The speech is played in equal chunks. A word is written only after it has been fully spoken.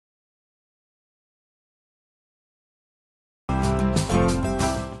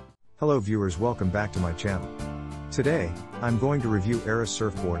Hello viewers, welcome back to my channel. Today, I'm going to review ARRIS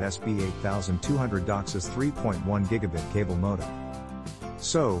SURFboard SB8200 DOCSIS 3.1 Gigabit Cable Modem.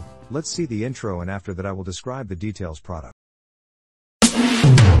 So, let's see the intro and after that I will describe the details product.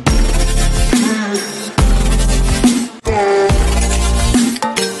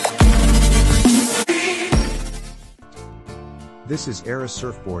 This is ARRIS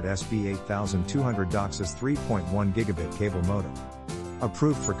SURFboard SB8200 DOCSIS 3.1 Gigabit Cable Modem.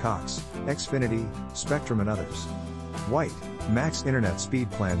 Approved for Cox, Xfinity, Spectrum and others. White, max internet speed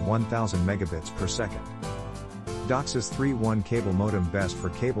plan 1000 megabits per second. DOCSIS 3.1 cable modem best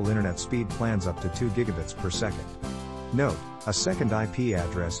for cable internet speed plans up to 2 gigabits per second. Note, a second IP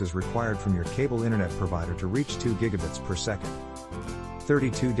address is required from your cable internet provider to reach 2 gigabits per second.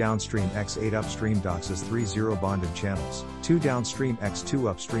 32 downstream x 8 upstream DOCSIS 3.0 bonded channels, 2 downstream x 2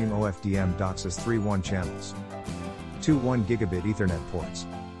 upstream OFDM DOCSIS 3.1 channels. 2 1 gigabit Ethernet ports.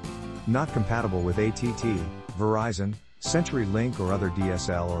 Not compatible with AT&T, Verizon, CenturyLink or other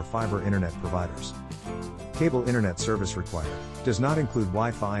DSL or fiber internet providers. Cable internet service required. Does not include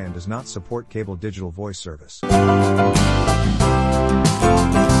Wi-Fi and does not support cable digital voice service.